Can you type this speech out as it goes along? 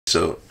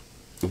So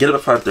get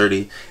up at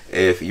 5:30.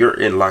 If you're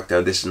in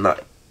lockdown, this is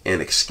not an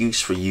excuse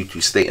for you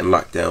to stay in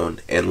lockdown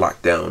and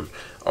lock down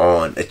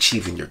on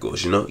achieving your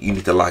goals. You know, you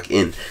need to lock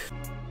in.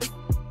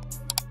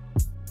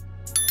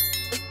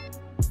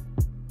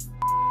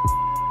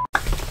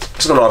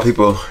 What's going on,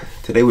 people?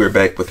 Today we're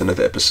back with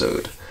another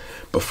episode.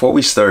 Before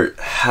we start,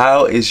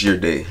 how is your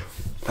day?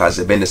 How's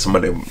it been? It's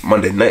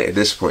Monday night at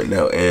this point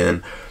now,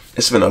 and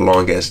it's been a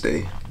long ass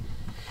day.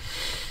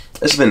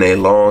 It's been a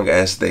long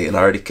ass day, and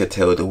I already could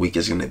tell the week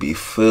is going to be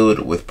filled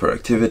with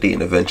productivity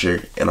and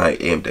adventure, and I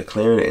am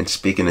declaring and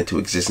speaking into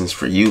existence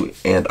for you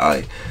and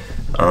I.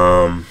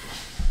 How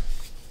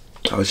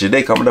was your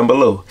day? Comment down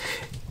below.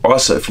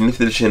 Also, if you're new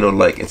to the channel,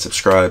 like and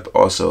subscribe.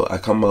 Also, I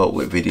come out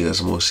with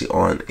videos mostly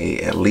on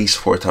at least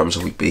 4 times a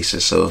week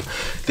basis, so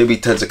there'll be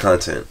tons of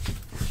content.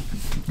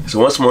 So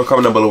once more,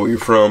 comment down below where you're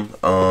from.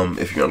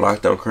 If you're in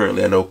lockdown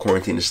currently, I know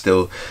quarantine is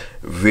still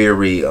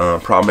very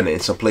prominent in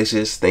some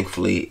places.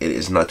 Thankfully, it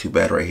is not too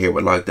bad right here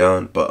with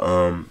lockdown. But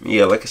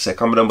yeah, like I said,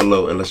 comment down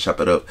below and let's chop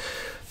it up.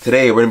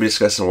 Today, we're going to be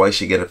discussing why you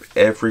should get up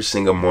every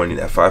single morning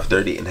at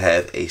 5:30 and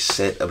have a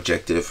set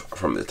objective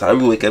from the time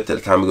you wake up to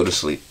the time you go to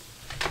sleep.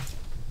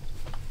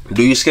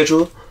 Do you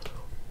schedule?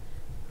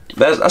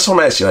 That's what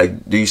I'm asking.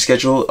 Like, do you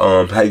schedule?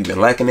 Have you been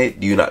lacking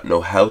it? Do you not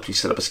know how to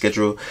set up a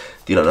schedule?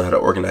 Do you not know how to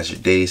organize your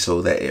day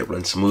so that it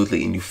runs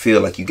smoothly and you feel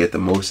like you get the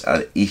most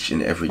out of each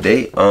and every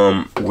day?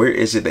 Where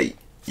is it that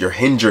your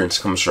hindrance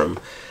comes from?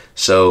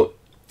 So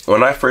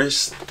when I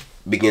first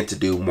began to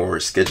do more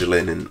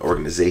scheduling and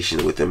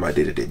organization within my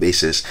day-to-day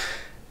basis,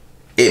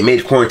 it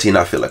made quarantine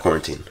not feel like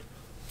quarantine.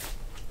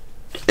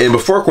 And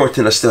before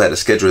quarantine, I still had a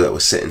schedule that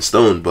was set in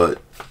stone,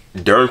 but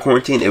during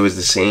quarantine, it was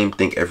the same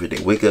thing every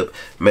day. Wake up,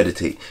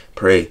 meditate,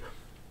 pray,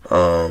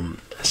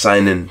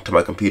 sign in to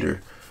my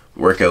computer,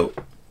 work out,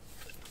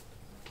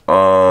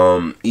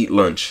 eat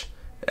lunch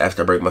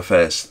after I break my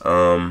fast,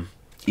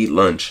 eat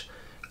lunch,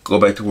 go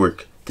back to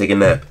work, take a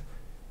nap,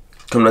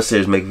 come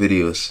downstairs, make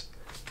videos,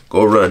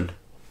 go run,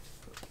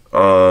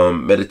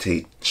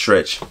 meditate,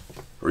 stretch,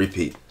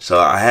 repeat. So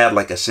I had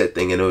like a set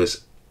thing, and it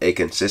was a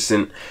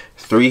consistent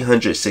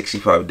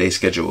 365-day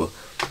schedule.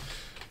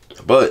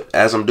 But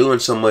as I'm doing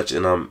so much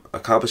and I'm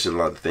accomplishing a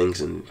lot of things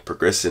and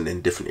progressing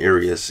in different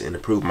areas and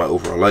improving my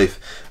overall life,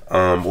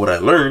 what I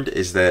learned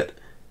is that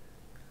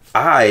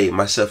I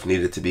myself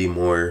needed to be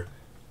more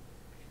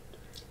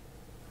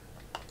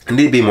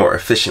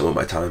efficient with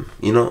my time.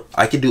 You know,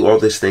 I can do all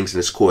these things and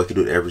it's cool. I can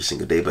do it every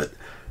single day, but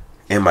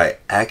am I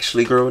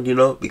actually growing? You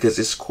know, because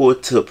it's cool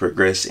to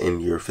progress in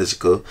your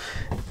physical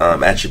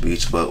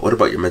attributes, but what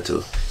about your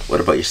mental?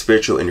 What about your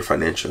spiritual and your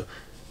financial?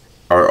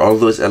 Are all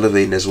those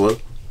elevating as well?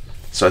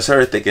 So I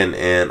started thinking,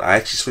 and I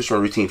actually switched my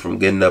routine from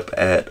getting up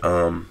at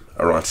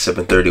around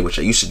 7:30, which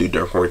I used to do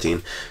during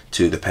quarantine,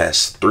 to the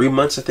past 3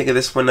 months, I think at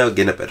this point now,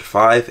 getting up at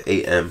 5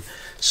 a.m.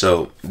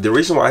 So the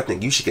reason why I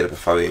think you should get up at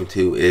 5 a.m.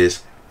 too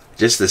is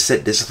just to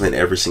set discipline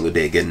every single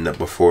day, getting up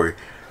before.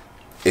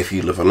 If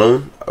you live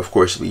alone, of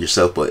course, be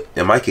yourself. But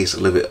in my case, I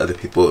live with other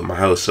people in my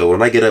house. So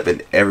when I get up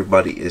and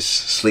everybody is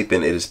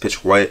sleeping, it is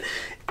pitch quiet,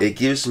 it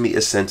gives me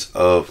a sense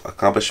of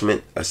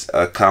accomplishment,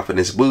 a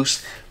confidence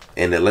boost.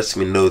 And it lets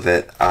me know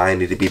that I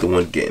need to be the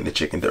one getting the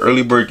chicken. The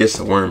early bird gets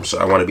the worm, so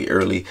I want to be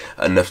early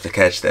enough to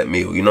catch that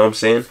meal. You know what I'm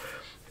saying?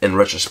 In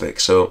retrospect.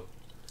 So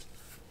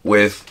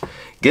with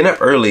getting up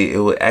early, it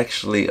will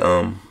actually,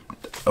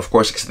 of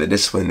course, because of the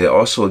discipline, it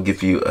also will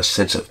give you a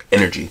sense of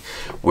energy.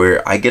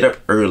 Where I get up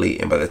early,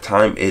 and by the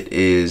time it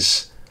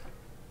is,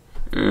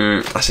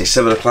 I say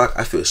 7 o'clock,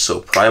 I feel so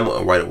primal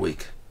and wide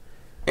awake.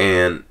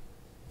 And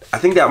I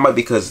think that might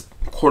be because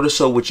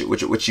cortisol, which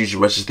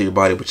usually rushes through your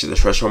body, which is the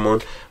stress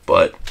hormone.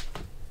 But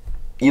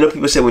you know,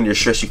 people say when you're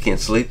stressed you can't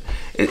sleep.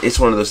 It's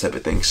one of those type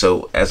of things.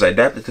 So as I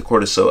adapted to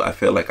cortisol, I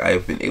feel like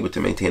I've been able to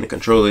maintain and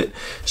control it.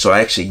 So I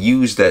actually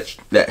use that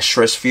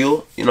stress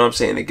fuel, you know what I'm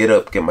saying, to get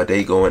up, get my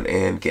day going,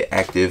 and get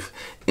active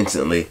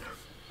instantly.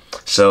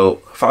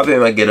 So 5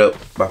 a.m. I get up.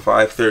 By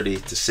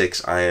 5:30 to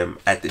 6 I am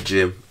at the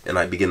gym and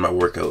I begin my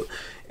workout.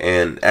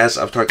 And as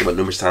I've talked about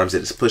numerous times,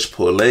 it is push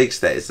pull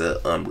legs. That is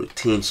the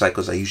routine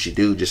cycles I usually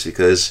do, just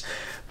because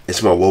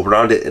it's more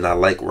well-rounded, and I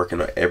like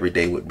working out every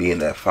day, with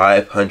being at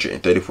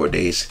 534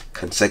 days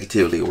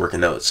consecutively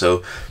working out.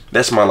 So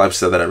that's my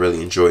lifestyle that I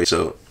really enjoy.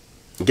 So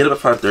get up at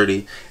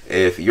 5:30.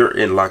 If you're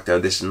in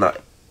lockdown, this is not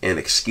an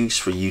excuse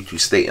for you to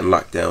stay in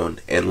lockdown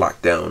and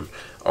lock down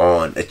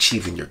on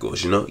achieving your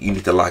goals. You know, you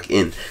need to lock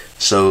in.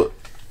 So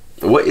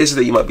what is it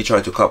that you might be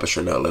trying to accomplish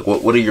right now? Like,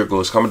 what are your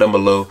goals? Comment down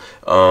below.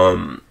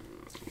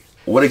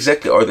 What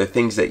exactly are the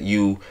things that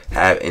you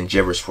have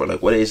endeavors for?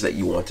 Like, what it is that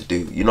you want to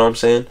do? You know what I'm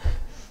saying?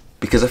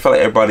 Because I feel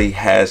like everybody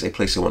has a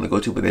place they want to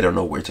go to, but they don't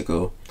know where to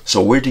go. So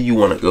where do you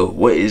want to go?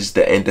 What is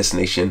the end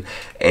destination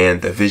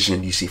and the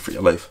vision you see for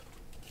your life?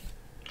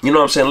 You know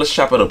what I'm saying? Let's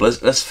chop it up.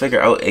 Let's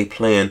figure out a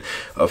plan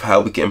of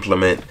how we can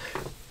implement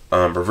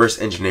reverse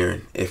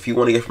engineering. If you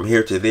want to get from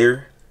here to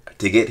there,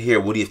 to get here,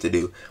 what do you have to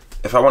do?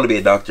 If I want to be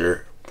a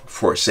doctor,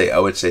 for say, I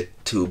would say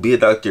to be a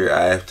doctor,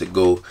 I have to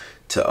go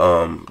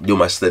to do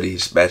my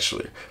studies,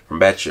 bachelor. From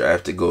bachelor, I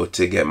have to go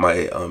to get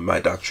my my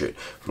doctorate.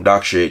 From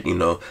doctorate, you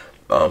know,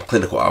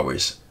 clinical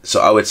hours. So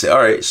I would say,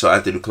 all right, so I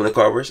have to do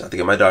clinical hours, I have to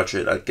get my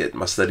doctorate, I get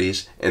my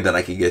studies, and then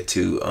I can get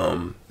to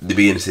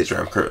be in the stage where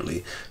I'm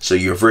currently. So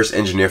you reverse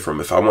engineer from,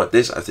 if I want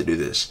this, I have to do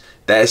this.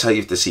 That is how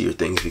you have to see your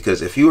things,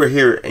 because if you are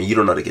here and you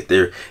don't know how to get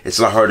there, it's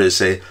a lot harder to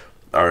say,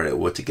 all right,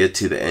 well, to get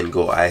to the end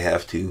goal, I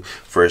have to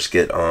first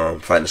get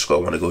find the school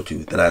I want to go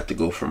to, then I have to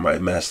go for my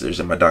master's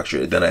and my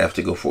doctorate, then I have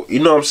to go for, you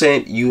know what I'm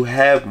saying? You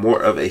have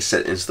more of a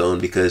set in stone,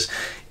 because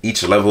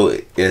each level,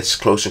 it's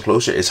closer and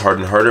closer, it's harder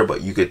and harder,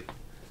 but you could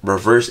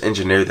reverse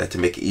engineer that to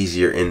make it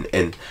easier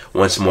in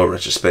once more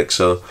retrospect.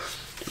 So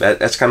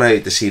that's kind of how you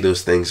have to see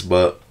those things.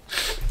 But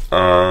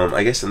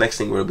I guess the next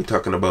thing we'll be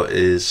talking about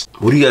is,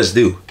 what do you guys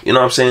do? You know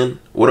what I'm saying?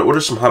 What are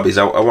some hobbies?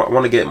 I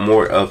want to get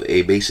more of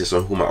a basis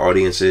on who my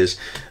audience is,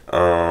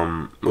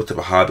 what type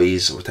of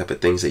hobbies, what type of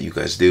things that you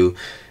guys do.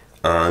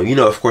 You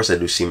know, of course I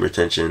do seam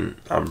retention.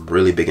 I'm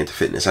really big into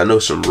fitness. I know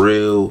some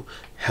real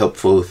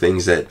helpful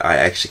things that I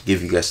actually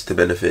give you guys to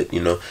benefit,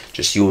 you know,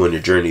 just you on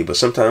your journey. But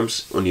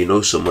sometimes when you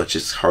know so much,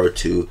 it's hard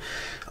to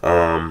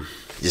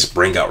just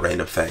bring out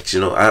random facts. You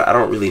know, I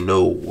don't really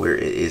know where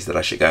it is that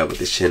I should guide with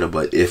this channel,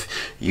 but if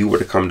you were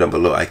to comment down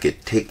below, I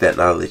could take that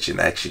knowledge and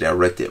actually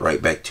direct it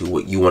right back to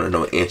what you want to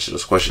know and answer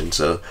those questions.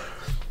 So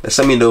let's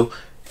let me know.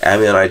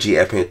 Add me on IG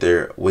at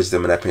Panther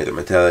Wisdom and at Panther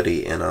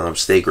Mentality, and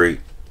stay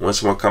great.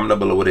 Once more, comment down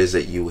below what it is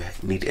that you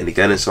need any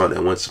guidance on,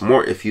 and once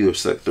more, if you have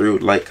stuck through,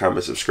 like,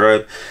 comment,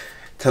 subscribe,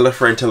 tell a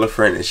friend,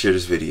 and share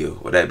this video.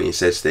 With that being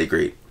said, stay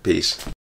great. Peace.